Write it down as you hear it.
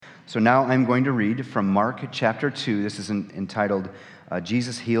So now I'm going to read from Mark chapter 2. This is entitled,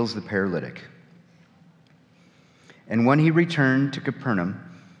 Jesus Heals the Paralytic. And when he returned to Capernaum,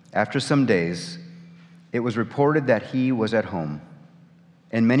 after some days, it was reported that he was at home.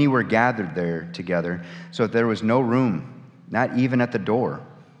 And many were gathered there together, so that there was no room, not even at the door.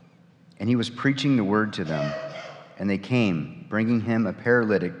 And he was preaching the word to them. And they came, bringing him a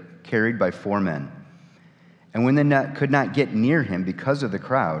paralytic carried by 4 men. And when they could not get near him because of the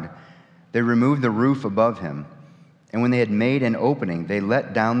crowd, they removed the roof above him. And when they had made an opening, they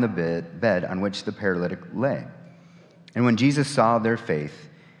let down the bed on which the paralytic lay. And when Jesus saw their faith,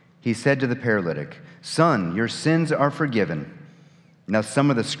 he said to the paralytic, "Son, your sins are forgiven." Now some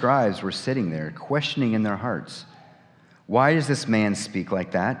of the scribes were sitting there, questioning in their hearts, "Why does this man speak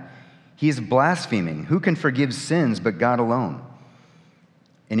like that? He is blaspheming. Who can forgive sins but God alone?"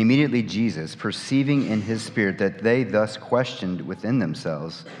 And immediately Jesus, perceiving in his spirit that they thus questioned within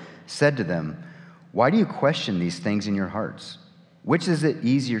themselves, said to them, "Why do you question these things in your hearts? Which is it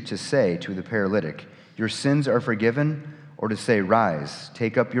easier to say to the paralytic, 'Your sins are forgiven,' or to say, 'Rise,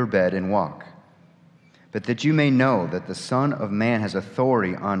 take up your bed and walk'? But that you may know that the Son of Man has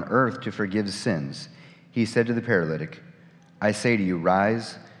authority on earth to forgive sins," he said to the paralytic, "I say to you,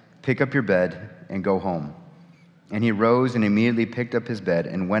 rise, pick up your bed, and go home." And he rose and immediately picked up his bed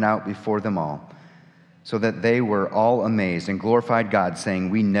and went out before them all, so that they were all amazed and glorified God, saying,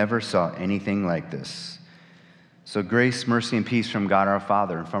 "We never saw anything like this." So grace, mercy, and peace from God our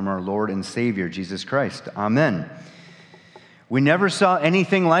Father and from our Lord and Savior, Jesus Christ. Amen. We never saw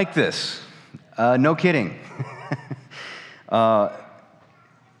anything like this. No kidding. I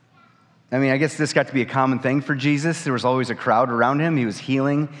guess this got to be a common thing for Jesus. There was always a crowd around him. He was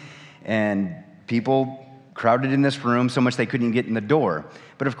healing, and people crowded in this room so much they couldn't even get in the door.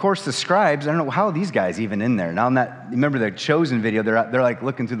 But of course, the scribes, I don't know, how are these guys even in there? Now, remember the Chosen video, they're like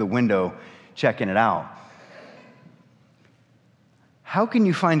looking through the window, checking it out. How can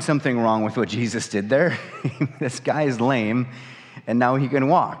you find something wrong with what Jesus did there? This guy is lame, and now he can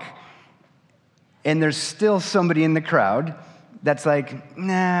walk. And there's still somebody in the crowd that's like,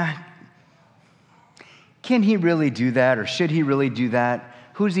 nah, can he really do that? Or should he really do that?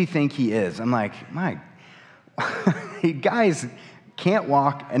 Who does he think he is? I'm like, my, guys can't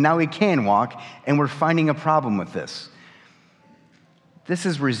walk, and now he can walk, and we're finding a problem with this. This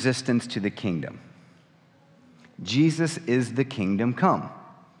is resistance to the kingdom. Jesus is the kingdom come.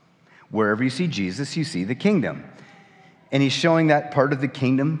 Wherever you see Jesus, you see the kingdom. And he's showing that part of the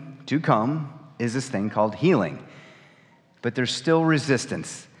kingdom to come is this thing called healing. But there's still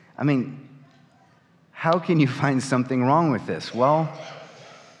resistance. How can you find something wrong with this? Well,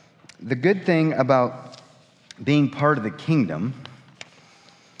 the good thing about being part of the kingdom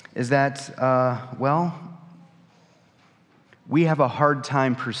is that, we have a hard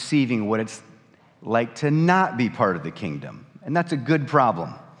time perceiving what it's like to not be part of the kingdom. And that's a good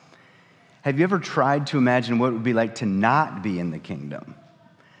problem. Have you ever tried to imagine what it would be like to not be in the kingdom?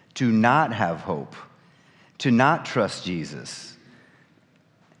 To not have hope, to not trust Jesus?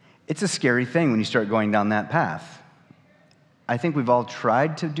 It's a scary thing when you start going down that path. I think we've all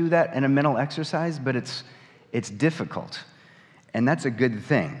tried to do that in a mental exercise, but it's difficult, and that's a good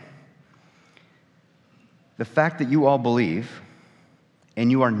thing. The fact that you all believe and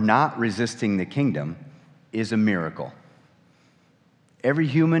you are not resisting the kingdom is a miracle. Every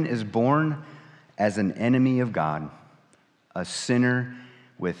human is born as an enemy of God, a sinner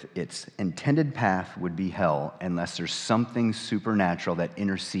with its intended path would be hell unless there's something supernatural that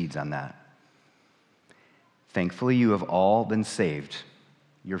intercedes on that. Thankfully, you have all been saved.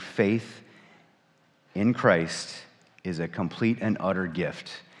 Your faith in Christ is a complete and utter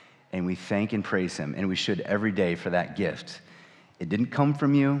gift, and we thank and praise him, and we should every day for that gift. It didn't come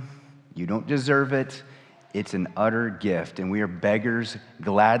from you. You don't deserve it. It's an utter gift, and we are beggars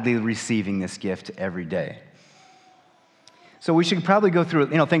gladly receiving this gift every day. So we should probably go through,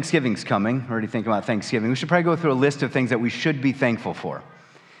 Thanksgiving's coming. We're already thinking about Thanksgiving. We should probably go through a list of things that we should be thankful for.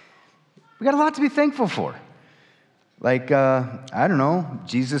 We got a lot to be thankful for. Like,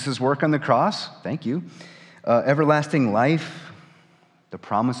 Jesus' work on the cross. Thank you. Everlasting life, the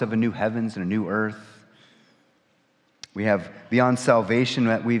promise of a new heavens and a new earth. We have beyond salvation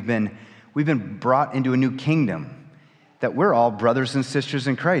that we've been brought into a new kingdom, that we're all brothers and sisters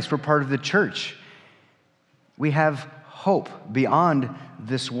in Christ. We're part of the church. We have hope beyond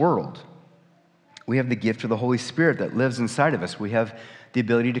this world. We have the gift of the Holy Spirit that lives inside of us. We have the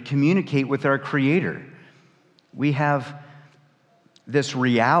ability to communicate with our Creator. We have this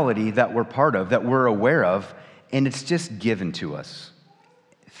reality that we're part of, that we're aware of, and it's just given to us.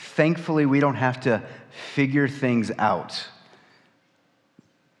 Thankfully, we don't have to figure things out.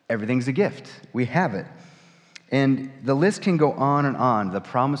 everything's a gift. We have it. And the list can go on and on. The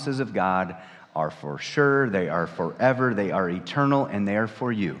promises of God are for sure, they are forever, they are eternal, and they are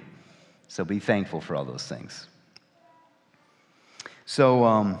for you. So be thankful for all those things.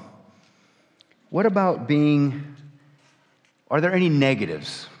 So, what about are there any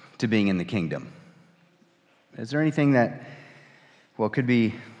negatives to being in the kingdom? Is there anything that, could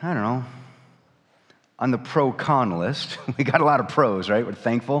be, I don't know, on the pro-con list? We got a lot of pros, right? We're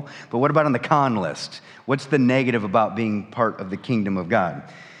thankful. But what about on the con list? What's the negative about being part of the kingdom of God?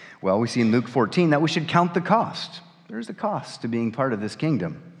 Well, we see in Luke 14 that we should count the cost. There's a cost to being part of this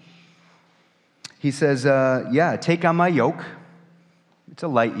kingdom. He says, take on my yoke. It's a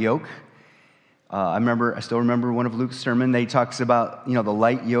light yoke. I still remember one of Luke's sermon. He talks about, the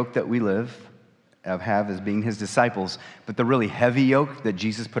light yoke that we have as being his disciples, but the really heavy yoke that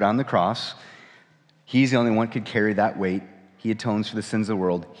Jesus put on the cross, he's the only one who could carry that weight. He atones for the sins of the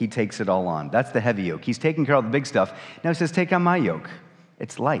world. He takes it all on. That's the heavy yoke. He's taking care of the big stuff. Now he says, take on my yoke.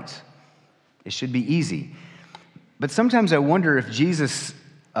 It's light. It should be easy. But sometimes I wonder if Jesus,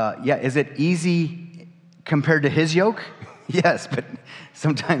 is it easy compared to his yoke? Yes, but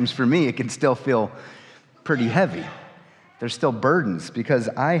sometimes for me, it can still feel pretty heavy. There's still burdens because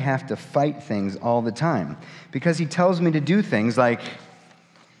I have to fight things all the time. Because he tells me to do things like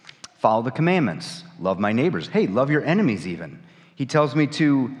follow the commandments, love my neighbors. Hey, love your enemies even. He tells me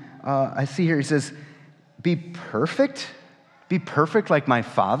to, I see here, he says, be perfect. Be perfect like my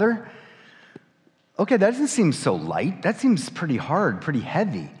Father. Okay, that doesn't seem so light. That seems pretty hard, pretty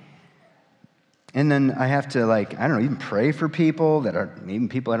heavy. And then I have to even pray for people even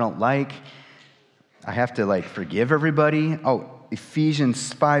people I don't like. I have to forgive everybody. Oh,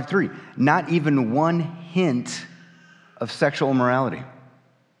 Ephesians 5:3. Not even one hint of sexual immorality.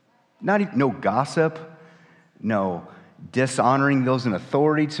 No gossip, no dishonoring those in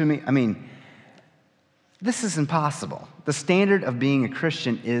authority to me. I mean, this is impossible. The standard of being a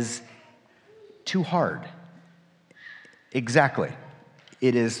Christian is too hard. Exactly.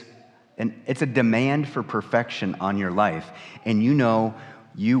 It's a demand for perfection on your life. And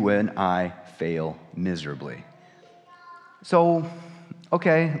you and I fail miserably. So,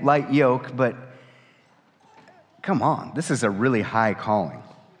 okay, light yoke, but come on, this is a really high calling.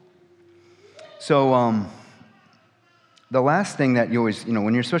 So, the last thing that you always,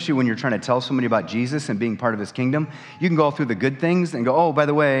 especially when you're trying to tell somebody about Jesus and being part of his kingdom, you can go through the good things and go, oh, by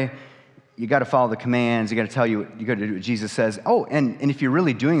the way, you got to follow the commands. You got to you got to do what Jesus says. Oh, and if you're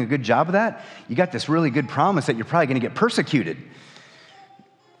really doing a good job of that, you got this really good promise that you're probably going to get persecuted.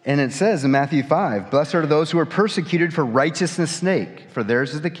 And it says in Matthew 5, blessed are those who are persecuted for righteousness' sake, for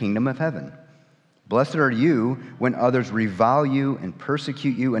theirs is the kingdom of heaven. Blessed are you when others revile you and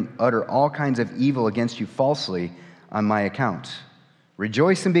persecute you and utter all kinds of evil against you falsely on my account.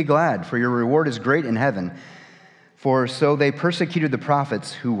 Rejoice and be glad, for your reward is great in heaven. For so they persecuted the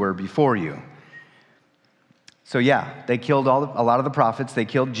prophets who were before you. So they killed a lot of the prophets. They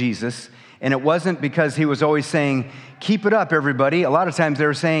killed Jesus. And it wasn't because he was always saying, keep it up, everybody. A lot of times they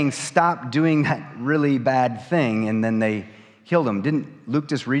were saying, stop doing that really bad thing. And then they killed him. Didn't Luke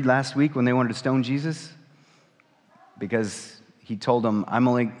just read last week when they wanted to stone Jesus? Because he told them, I'm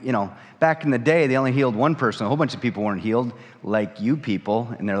only, back in the day, they only healed one person. A whole bunch of people weren't healed like you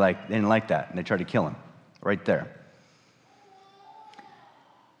people. And they didn't like that. And they tried to kill him right there.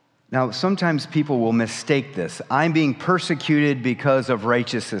 Now, sometimes people will mistake this. I'm being persecuted because of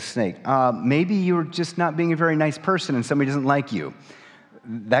righteousness' sake. Maybe you're just not being a very nice person and somebody doesn't like you.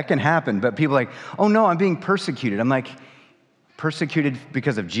 That can happen, but people are like, oh no, I'm being persecuted. I'm like, persecuted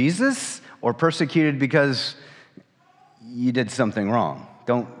because of Jesus or persecuted because you did something wrong?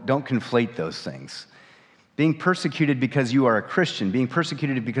 Don't conflate those things. Being persecuted because you are a Christian, being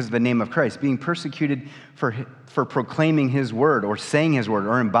persecuted because of the name of Christ, being persecuted for proclaiming his word or saying his word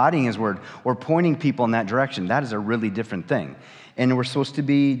or embodying his word or pointing people in that direction, that is a really different thing. And we're supposed to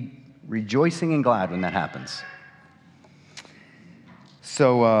be rejoicing and glad when that happens.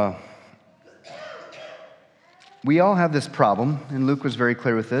 So we all have this problem, and Luke was very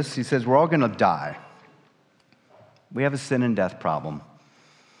clear with this. He says we're all going to die. We have a sin and death problem.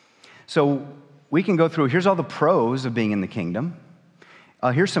 So we can go through, here's all the pros of being in the kingdom.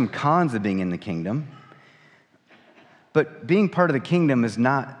 Here's some cons of being in the kingdom. But being part of the kingdom is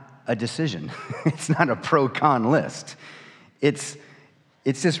not a decision. It's not a pro-con list. It's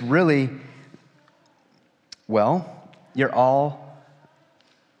just really, you're all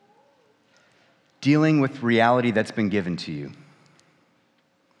dealing with reality that's been given to you.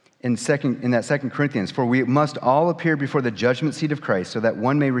 In that 2 Corinthians, for we must all appear before the judgment seat of Christ, so that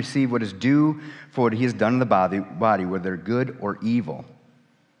one may receive what is due for what he has done in the body, whether good or evil.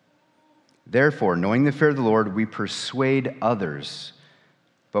 Therefore, knowing the fear of the Lord, we persuade others.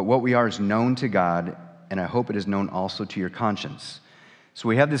 But what we are is known to God, and I hope it is known also to your conscience. So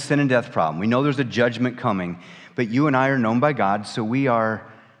we have this sin and death problem. We know there's a judgment coming, but you and I are known by God, so we are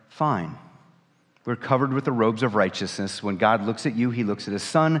fine. We're covered with the robes of righteousness. When God looks at you, he looks at his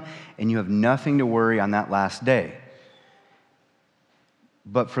Son, and you have nothing to worry on that last day.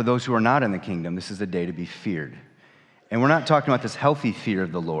 But for those who are not in the kingdom, this is a day to be feared. And we're not talking about this healthy fear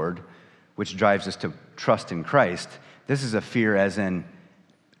of the Lord, which drives us to trust in Christ. This is a fear as in,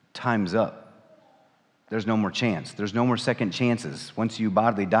 time's up. There's no more chance. There's no more second chances. Once you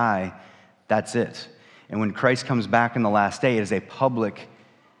bodily die, that's it. And when Christ comes back in the last day, it is a public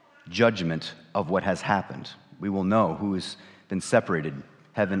judgment of what has happened. We will know who has been separated,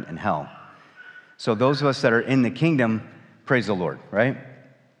 heaven and hell. So those of us that are in the kingdom, praise the Lord, right?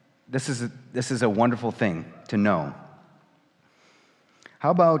 This is a wonderful thing to know.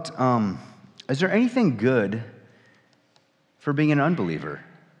 How about, is there anything good for being an unbeliever?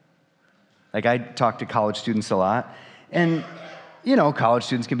 Like, I talk to college students a lot, and, college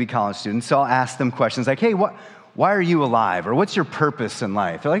students can be college students, so I'll ask them questions like, hey, why are you alive? Or what's your purpose in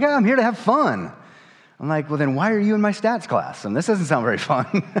life? They're like, I'm here to have fun. I'm like, well, then why are you in my stats class? And this doesn't sound very fun.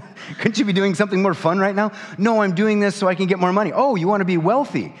 Couldn't you be doing something more fun right now? No, I'm doing this so I can get more money. Oh, you want to be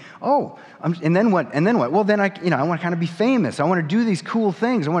wealthy? Oh, and then what? And then what? Well, then I want to kind of be famous. I want to do these cool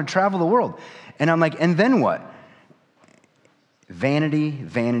things. I want to travel the world. And I'm like, and then what?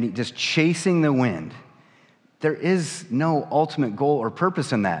 Vanity, just chasing the wind. There is no ultimate goal or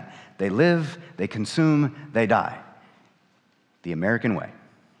purpose in that. They live, they consume, they die. The American way.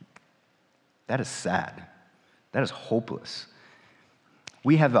 That is sad. That is hopeless.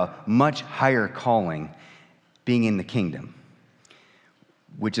 We have a much higher calling being in the kingdom,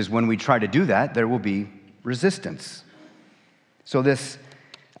 which is when we try to do that, there will be resistance. So this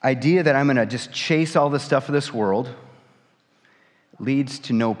idea that I'm going to just chase all the stuff of this world leads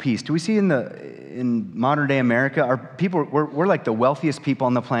to no peace. Do we see in modern day America, we're like the wealthiest people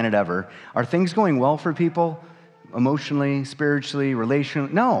on the planet ever. Are things going well for people emotionally, spiritually,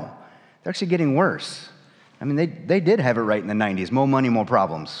 relationally? No. They're actually getting worse. I mean, they did have it right in the 90s. More money, more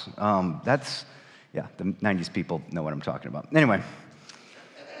problems. The 90s people know what I'm talking about. Anyway,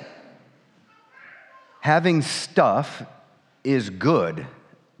 having stuff is good,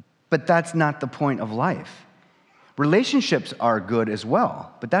 but that's not the point of life. Relationships are good as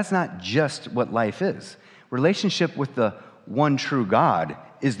well, but that's not just what life is. Relationship with the one true God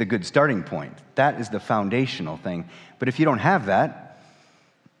is the good starting point. That is the foundational thing. But if you don't have that,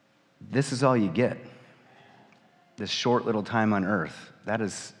 this is all you get. This short little time on earth. That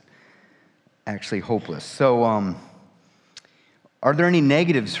is actually hopeless. So, are there any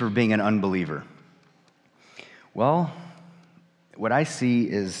negatives for being an unbeliever? Well, what I see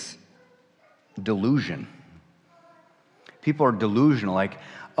is delusion. People are delusional, like,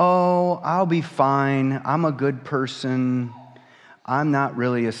 oh, I'll be fine. I'm a good person. I'm not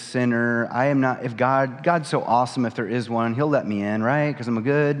really a sinner. I am not, if God's so awesome if there is one, he'll let me in, right? Because I'm a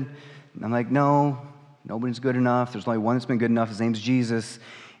good. And I'm like, no, nobody's good enough. There's only one that's been good enough. His name's Jesus.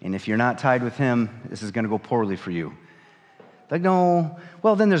 And if you're not tied with him, this is going to go poorly for you. Like, no,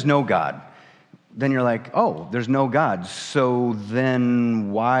 well, then there's no God. Then you're like, oh, there's no God. So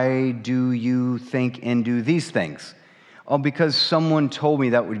then why do you think and do these things? Oh, because someone told me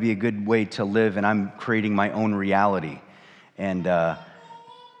that would be a good way to live, and I'm creating my own reality. And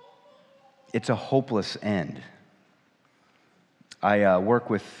it's a hopeless end. I work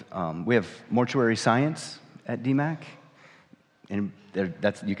with, we have mortuary science at DMAC, and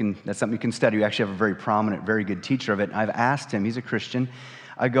that's something you can study. We actually have a very prominent, very good teacher of it. I've asked him, he's a Christian,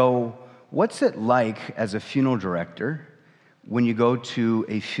 I go, what's it like as a funeral director when you go to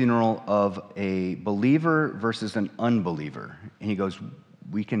a funeral of a believer versus an unbeliever? And he goes,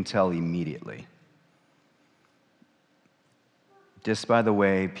 we can tell immediately. Just by the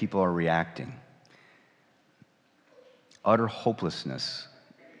way people are reacting. Utter hopelessness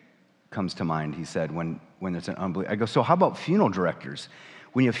comes to mind, he said, when it's an unbeliever. I go, so how about funeral directors?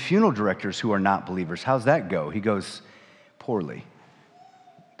 When you have funeral directors who are not believers, how's that go? He goes, poorly.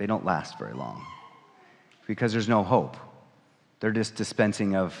 They don't last very long because there's no hope. They're just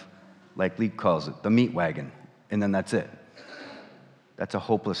dispensing of, like Leek calls it, the meat wagon, and then that's it. That's a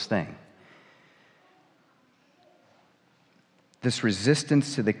hopeless thing. This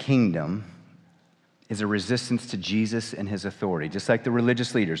resistance to the kingdom is a resistance to Jesus and his authority. Just like the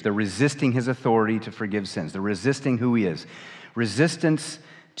religious leaders, they're resisting his authority to forgive sins. They're resisting who he is. Resistance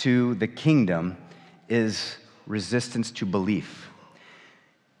to the kingdom is resistance to belief.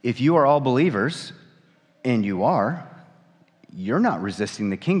 If you are all believers, and you are, you're not resisting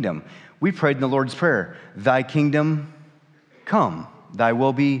the kingdom. We prayed in the Lord's Prayer, thy kingdom come, thy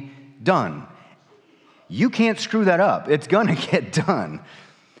will be done. You can't screw that up. It's going to get done.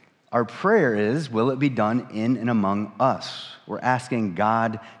 Our prayer is, will it be done in and among us? We're asking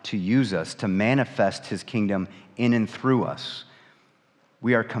God to use us, to manifest his kingdom in and through us.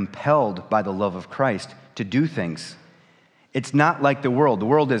 We are compelled by the love of Christ to do things. It's not like the world. The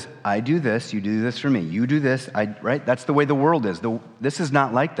world is, I do this, you do this for me. You do this, right? That's the way the world is. This is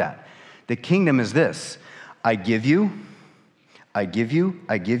not like that. The kingdom is this. I give you, I give you,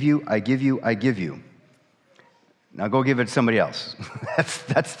 I give you, I give you, I give you. Now go give it to somebody else.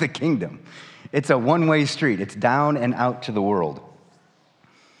 That's the kingdom. It's a one-way street. It's down and out to the world.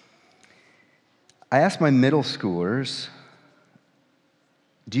 I asked my middle schoolers,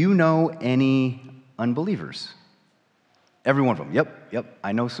 do you know any unbelievers? Every one of them. Yep.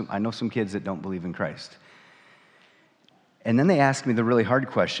 I know some kids that don't believe in Christ. And then they asked me the really hard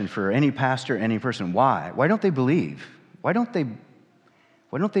question for any pastor, any person, why? Why don't they believe? Why don't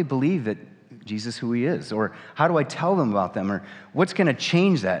they believe that Jesus who he is? Or how do I tell them about them? Or what's going to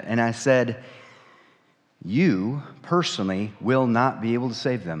change that? And I said, you personally will not be able to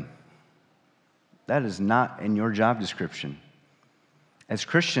save them. That is not in your job description. As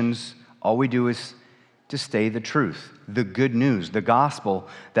Christians, all we do is to stay the truth, the good news, the gospel,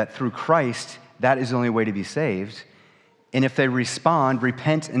 that through Christ, that is the only way to be saved. And if they respond,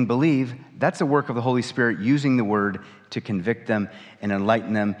 repent, and believe, that's a work of the Holy Spirit using the word to convict them and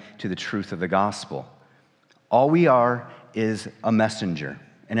enlighten them to the truth of the gospel. All we are is a messenger,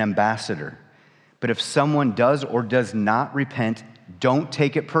 an ambassador. But if someone does or does not repent, don't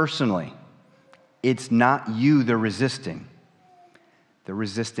take it personally. It's not you they're resisting. They're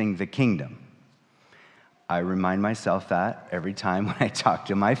resisting the kingdom. I remind myself that every time when I talk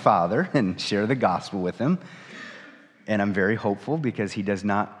to my father and share the gospel with him. And I'm very hopeful because he does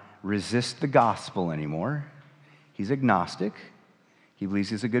not resist the gospel anymore. He's agnostic. He believes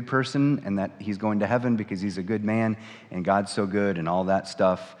he's a good person and that he's going to heaven because he's a good man and God's so good and all that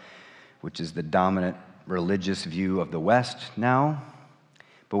stuff, which is the dominant religious view of the West now.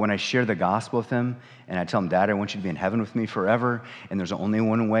 But when I share the gospel with him and I tell him, Dad, I want you to be in heaven with me forever, and there's only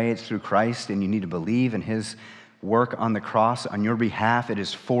one way, it's through Christ, and you need to believe in his work on the cross on your behalf. It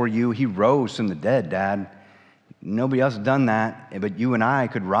is for you. He rose from the dead, Dad. Nobody else has done that, but you and I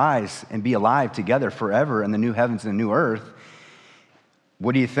could rise and be alive together forever in the new heavens and the new earth.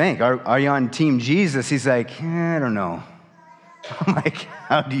 What do you think? Are you on Team Jesus? He's like, I don't know. I'm like,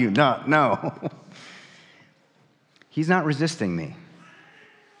 how do you not know? He's not resisting me.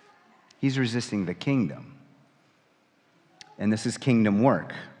 He's resisting the kingdom. And this is kingdom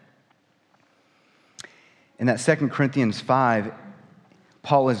work. In that 2 Corinthians 5,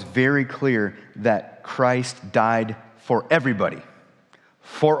 Paul is very clear that Christ died for everybody,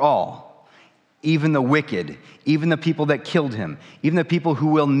 for all, even the wicked, even the people that killed him, even the people who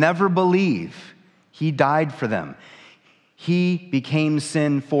will never believe. He died for them. He became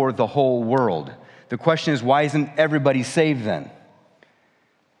sin for the whole world. The question is, why isn't everybody saved then?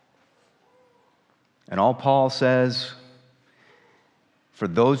 And all Paul says, for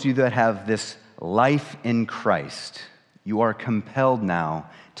those of you that have this life in Christ, you are compelled now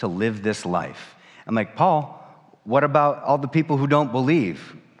to live this life. I'm like, Paul, what about all the people who don't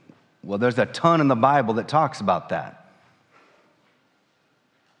believe? Well, there's a ton in the Bible that talks about that.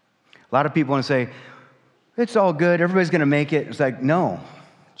 A lot of people want to say, it's all good, everybody's going to make it. It's like, no,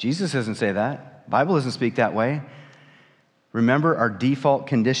 Jesus doesn't say that. The Bible doesn't speak that way. Remember, our default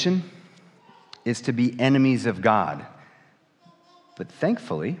condition is to be enemies of God. But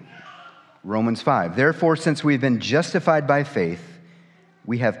thankfully, Romans 5, therefore, since we've been justified by faith,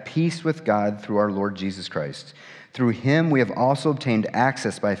 we have peace with God through our Lord Jesus Christ. Through him, we have also obtained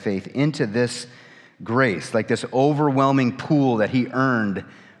access by faith into this grace, like this overwhelming pool that he earned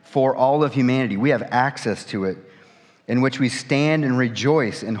for all of humanity. We have access to it, in which we stand and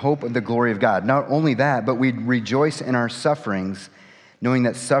rejoice in hope of the glory of God. Not only that, but we rejoice in our sufferings, knowing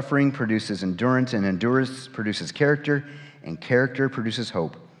that suffering produces endurance, and endurance produces character, and character produces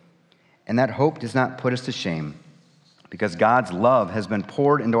hope. And that hope does not put us to shame, because God's love has been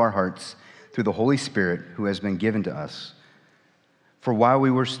poured into our hearts through the Holy Spirit who has been given to us. For while we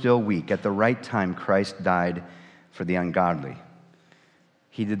were still weak, at the right time Christ died for the ungodly.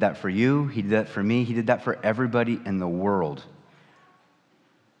 He did that for you, he did that for me, he did that for everybody in the world.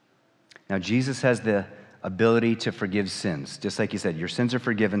 Now, Jesus has the ability to forgive sins. Just like he said, your sins are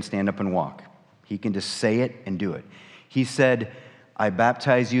forgiven, stand up and walk. He can just say it and do it. He said, I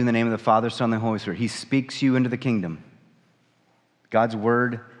baptize you in the name of the Father, Son, and the Holy Spirit. He speaks you into the kingdom. God's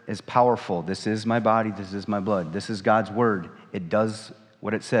word is powerful. This is my body, this is my blood. This is God's word. It does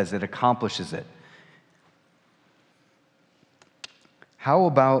what it says, it accomplishes it. How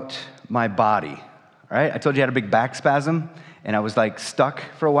about my body? All right, I told you I had a big back spasm, and I was like stuck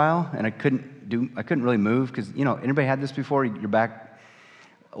for a while, and I couldn't really move because, anybody had this before? Your back,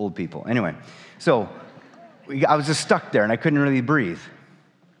 old people. Anyway, so I was just stuck there, and I couldn't really breathe.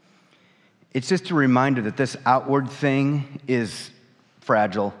 It's just a reminder that this outward thing is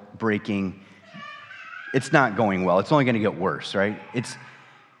fragile, breaking. It's not going well. It's only going to get worse, right? It's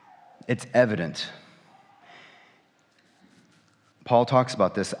evident. Paul talks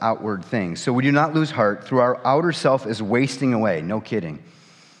about this outward thing. So we do not lose heart. Through our outer self is wasting away. No kidding.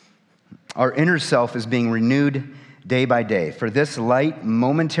 Our inner self is being renewed day by day. For this light,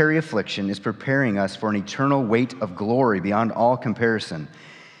 momentary affliction is preparing us for an eternal weight of glory beyond all comparison,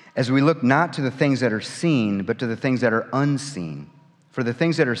 as we look not to the things that are seen, but to the things that are unseen. For the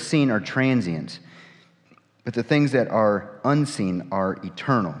things that are seen are transient, but the things that are unseen are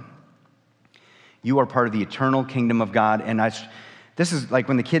eternal. You are part of the eternal kingdom of God, and this is like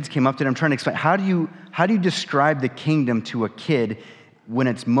when the kids came up to it, I'm trying to explain, how do you describe the kingdom to a kid when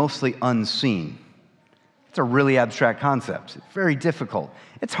it's mostly unseen? It's a really abstract concept. It's very difficult.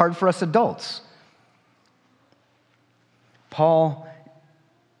 It's hard for us adults. Paul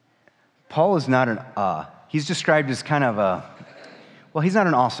is not he's described as kind of he's not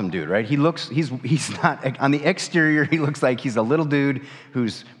an awesome dude, right? He's not, on the exterior, he looks like he's a little dude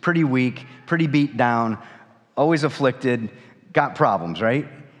who's pretty weak, pretty beat down, always afflicted, got problems, right?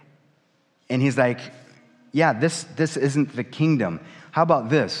 And he's like, yeah, this isn't the kingdom. How about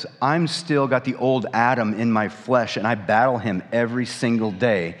this? I'm still got the old Adam in my flesh, and I battle him every single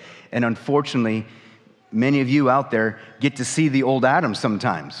day. And unfortunately, many of you out there get to see the old Adam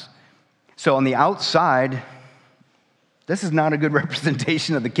sometimes. So on the outside, this is not a good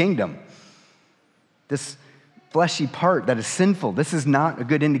representation of the kingdom. This fleshy part that is sinful, this is not a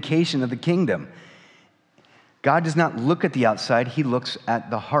good indication of the kingdom. God does not look at the outside, he looks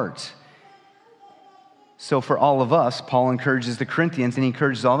at the heart. So for all of us, Paul encourages the Corinthians, and he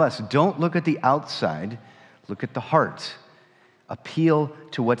encourages all of us, don't look at the outside, look at the heart. Appeal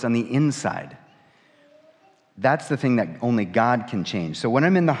to what's on the inside. That's the thing that only God can change. So when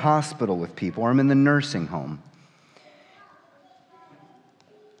I'm in the hospital with people, or I'm in the nursing home,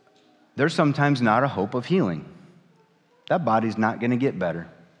 there's sometimes not a hope of healing. That body's not going to get better.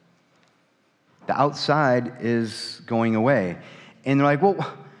 The outside is going away. And they're like,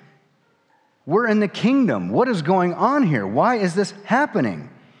 well, we're in the kingdom. What is going on here? Why is this happening?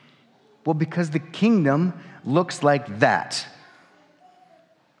 Well, because the kingdom looks like that.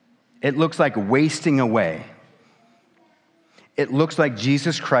 It looks like wasting away. It looks like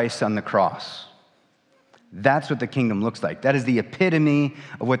Jesus Christ on the cross. That's what the kingdom looks like. That is the epitome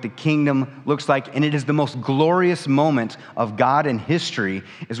of what the kingdom looks like, and it is the most glorious moment of God in history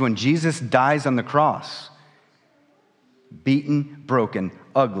is when Jesus dies on the cross. Beaten, broken,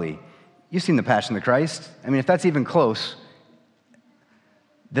 ugly. You've seen the Passion of the Christ. I mean, if that's even close,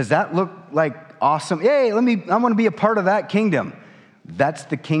 does that look like awesome? Hey, I want to be a part of that kingdom. That's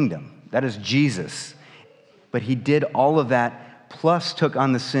the kingdom. That is Jesus. But he did all of that, plus took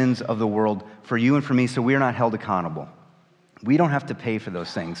on the sins of the world for you and for me, so we are not held accountable. We don't have to pay for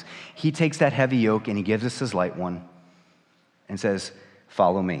those things. He takes that heavy yoke and he gives us his light one and says,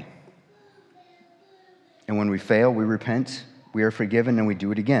 follow me. And when we fail, we repent, we are forgiven, and we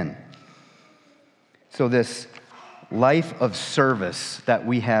do it again. So this life of service that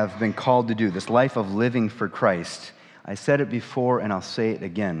we have been called to do, this life of living for Christ, I said it before and I'll say it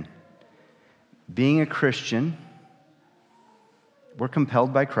again. Being a Christian, we're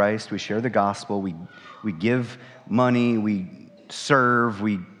compelled by Christ. We share the gospel. We give money. We serve.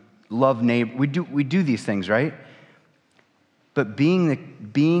 We love neighbor. We do these things, right? But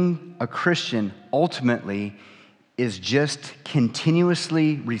being a Christian ultimately is just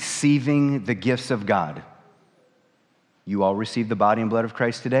continuously receiving the gifts of God. You all receive the body and blood of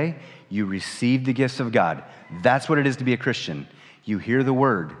Christ today. You receive the gifts of God. That's what it is to be a Christian. You hear the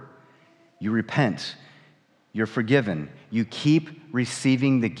word. You repent. You're forgiven. You keep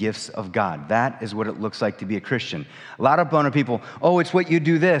receiving the gifts of God. That is what it looks like to be a Christian. A lot of people, it's what you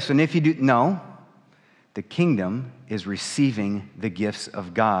do this, and if you do, no. The kingdom is receiving the gifts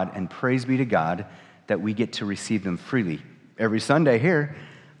of God, and praise be to God that we get to receive them freely every Sunday here,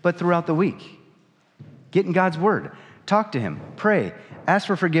 but throughout the week. Get in God's word. Talk to him. Pray. Ask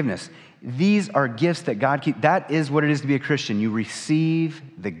for forgiveness. These are gifts that God keeps. That is what it is to be a Christian. You receive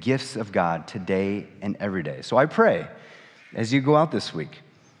the gifts of God today and every day. So I pray as you go out this week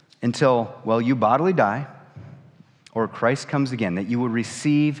until, you bodily die, or Christ comes again, that you would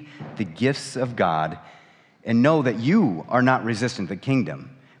receive the gifts of God and know that you are not resistant to the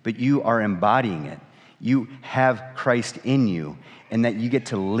kingdom, but you are embodying it. You have Christ in you, and that you get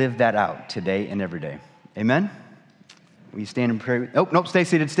to live that out today and every day. Amen? Will you stand and pray? Oh, nope, stay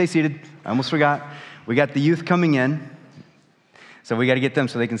seated, stay seated. I almost forgot. We got the youth coming in, so we got to get them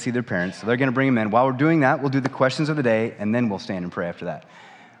so they can see their parents. So they're going to bring them in. While we're doing that, we'll do the questions of the day, and then we'll stand and pray after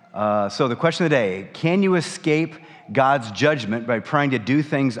that. So the question of the day, can you escape God's judgment by trying to do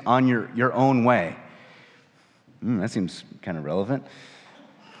things on your own way? That seems kind of relevant.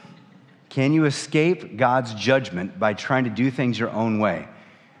 Can you escape God's judgment by trying to do things your own way?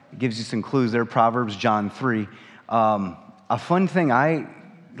 It gives you some clues there, Proverbs, John 3. A fun thing I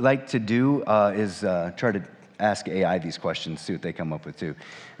like to do is try to ask AI these questions, see what they come up with too.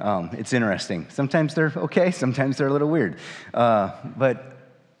 It's interesting. Sometimes they're okay, sometimes they're a little weird. But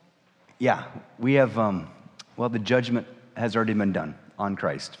yeah, we have, the judgment has already been done on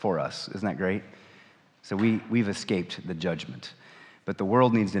Christ for us. Isn't that great? So we've escaped the judgment. But the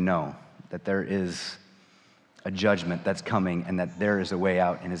world needs to know that there is a judgment that's coming and that there is a way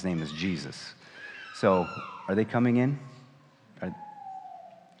out, and his name is Jesus. So are they coming in?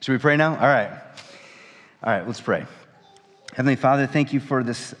 Should we pray now? All right, let's pray. Heavenly Father, thank you for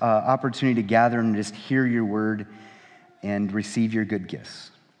this opportunity to gather and just hear your word and receive your good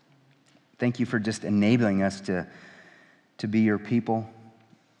gifts. Thank you for just enabling us to be your people,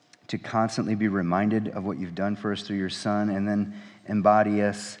 to constantly be reminded of what you've done for us through your Son, and then embody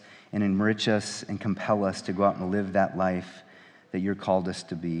us and enrich us and compel us to go out and live that life that you're called us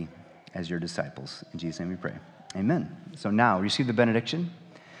to be as your disciples. In Jesus' name we pray. Amen. So now, receive the benediction.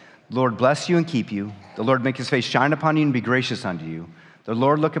 The Lord bless you and keep you. The Lord make his face shine upon you and be gracious unto you. The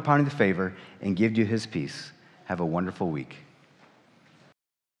Lord look upon you with favor and give you his peace. Have a wonderful week.